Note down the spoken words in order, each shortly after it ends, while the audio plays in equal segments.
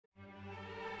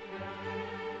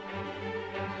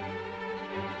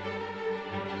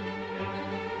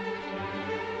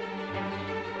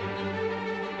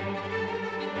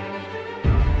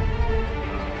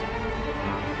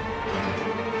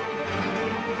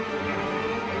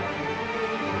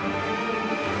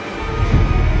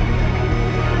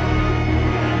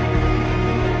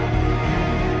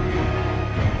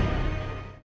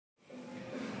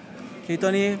Okay,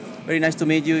 Tony, very nice to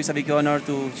meet you. It's a big honor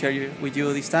to share with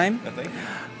you this time. Thank you.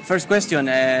 First question,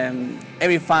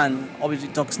 every fan obviously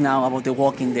talks now about The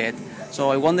Walking Dead.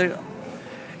 So I wonder,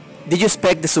 did you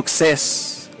expect the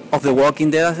success of The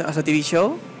Walking Dead as a TV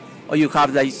show? Or you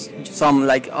have like some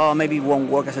like, oh, maybe it won't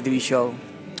work as a TV show?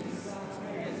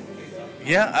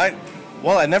 Yeah,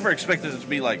 I never expected it to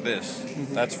be like this.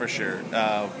 That's for sure.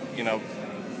 By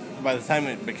the time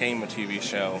it became a TV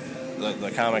show,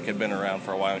 the comic had been around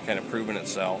for a while and kind of proven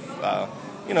itself.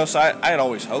 So I had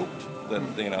always hoped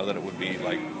that that it would be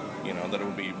that it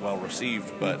would be well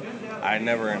received, but I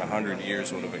never in 100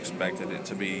 years would have expected it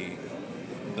to be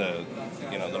the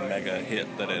mega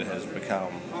hit that it has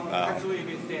become.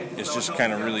 It's just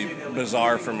kind of really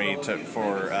bizarre for me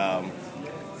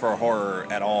for horror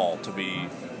at all to be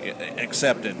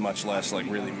accepted, much less like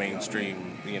really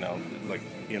mainstream, like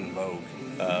in vogue.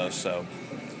 So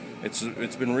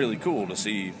it's been really cool to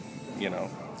see,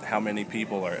 how many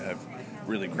people have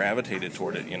really gravitated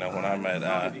toward it. When I'm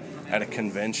at a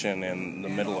convention in the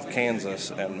middle of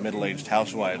Kansas and middle-aged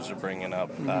housewives are bringing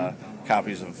up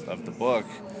copies of the book,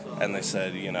 and they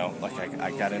said,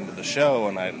 I got into the show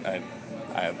and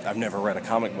I've never read a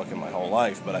comic book in my whole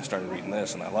life, but I started reading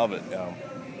this and I love it.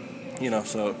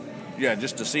 So yeah,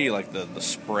 just to see like the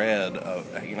spread of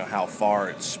how far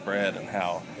it's spread and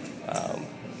how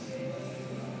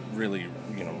really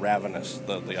ravenous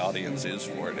the audience is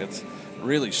for it. It's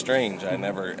really strange. I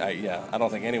don't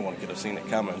think anyone could have seen it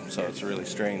coming, so it's really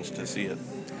strange to see it.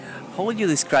 How would you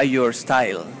describe your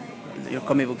style, your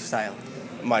comic book style?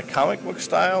 My comic book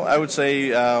style, I would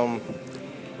say kind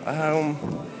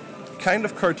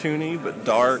of cartoony but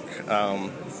dark,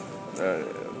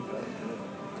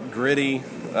 gritty,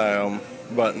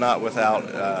 but not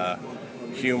without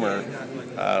humor.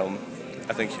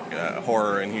 I think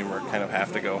horror and humor kind of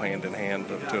have to go hand in hand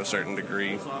to a certain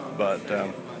degree, but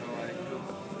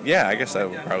yeah, I guess that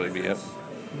would probably be it.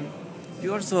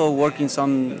 You also work in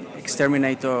some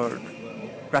Exterminator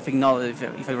graphic novel,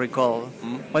 if I recall.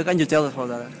 What can you tell us about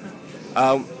that?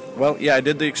 Well, yeah, I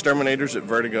did the Exterminators at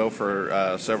Vertigo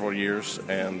for several years,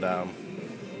 and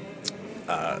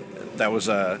that was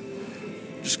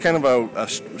just kind of a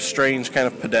strange kind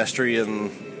of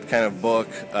pedestrian kind of book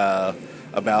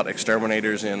about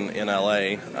exterminators in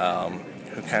LA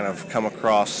who kind of come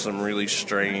across some really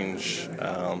strange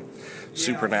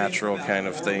supernatural kind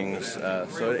of things.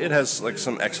 So it has like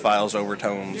some X-Files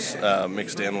overtones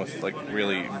mixed in with like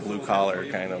really blue collar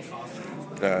kind of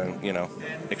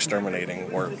exterminating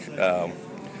work.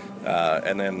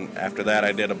 And then after that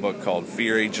I did a book called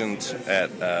Fear Agent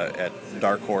at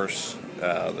Dark Horse.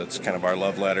 That's kind of our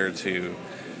love letter to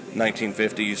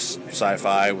 1950s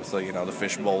sci-fi with the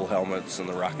fishbowl helmets and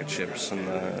the rocket ships and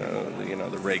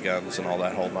the ray guns and all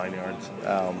that whole 9 yards.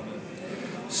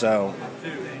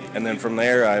 And then from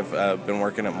there I've been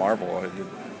working at Marvel. I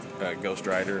did Ghost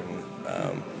Rider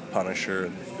and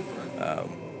Punisher, and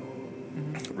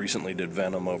recently did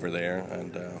Venom over there,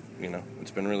 and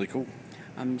it's been really cool.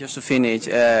 Just to finish,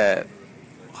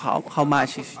 how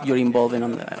much is your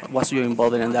involvement was your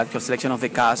involvement in the actual selection of the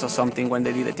cast or something when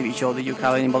they did the TV show? Did you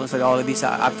have any involvement? Like, oh, this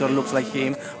actor looks like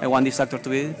him, I want this actor to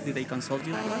be? Did they consult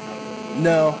you?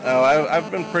 No, I've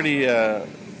been pretty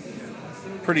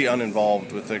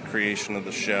uninvolved with the creation of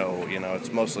the show.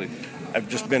 It's mostly I've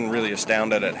just been really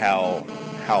astounded at how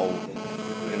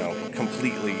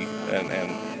completely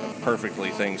and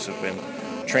perfectly things have been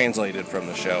translated from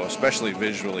the show, especially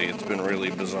visually. It's been really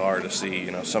bizarre to see,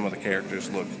 some of the characters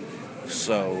look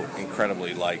so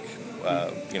incredibly like,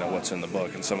 what's in the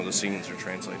book, and some of the scenes are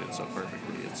translated so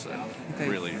perfectly. It's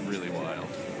really, really wild.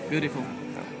 Beautiful.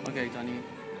 Yeah. Okay, Tony.